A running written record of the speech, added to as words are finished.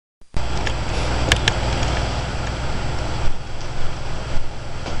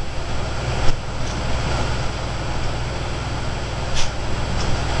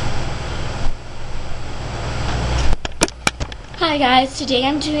Hi guys, today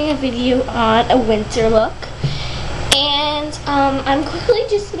I'm doing a video on a winter look, and I'm quickly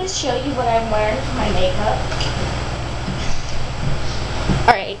just going to show you what I'm wearing for my makeup.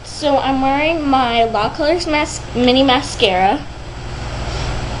 Alright, so I'm wearing my Law Colors mini mascara,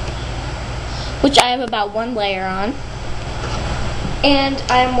 which I have about one layer on, and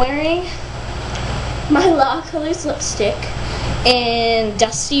I'm wearing my Law Colors lipstick in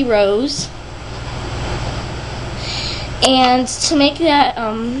Dusty Rose. And to make that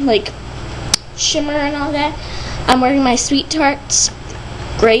like shimmer and all that, I'm wearing my Sweet Tarts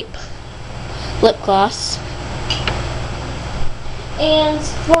grape lip gloss. And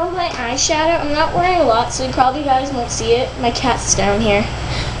for my eyeshadow, I'm not wearing a lot, so you probably guys won't see it. My cat's down here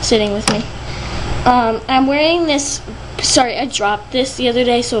sitting with me. I'm wearing this, sorry, I dropped this the other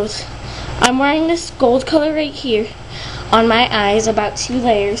day, so I'm wearing this gold color right here on my eyes, about 2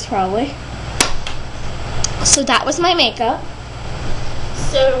 layers probably. So that was my makeup.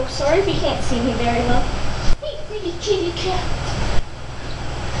 So sorry if you can't see me very well. Hey, pretty kitty cat.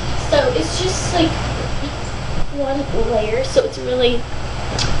 So it's just like one layer, so it's really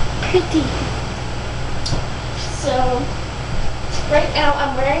pretty. So right now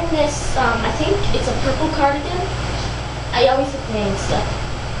I'm wearing this, I think it's a purple cardigan. I always look name stuff.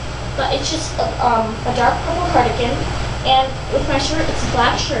 But it's just a dark purple cardigan. And with my shirt, it's a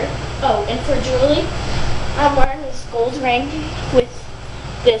black shirt. Oh, and for jewelry, I'm wearing this gold ring with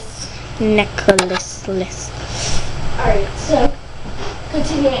this necklace. Alright, so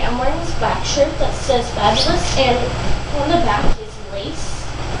continuing, I'm wearing this black shirt that says Fabulous, and on the back is lace.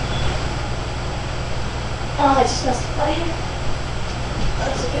 Oh, I just messed up my hair.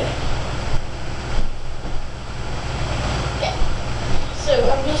 That's okay. Yeah. So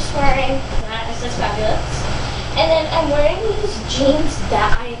I'm just wearing that. It says Fabulous. And then I'm wearing these jeans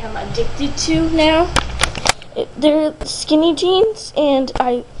that I am addicted to now. They're skinny jeans, and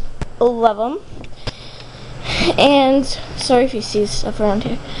I love them. And sorry if you see stuff around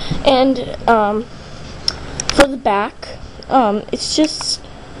here. And for the back, it's just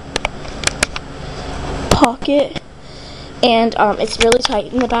pocket, and it's really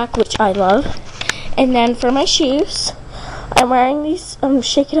tight in the back, which I love. And then for my shoes, I'm wearing these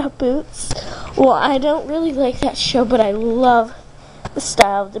Shake It Up boots. Well, I don't really like that show, but I love the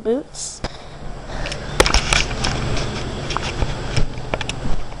style of the boots.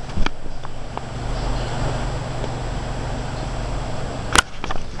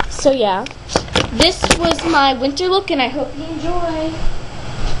 So yeah, this was my winter look, and I hope you enjoy.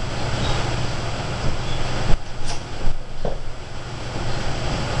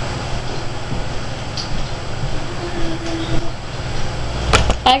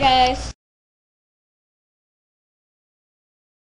 Bye guys.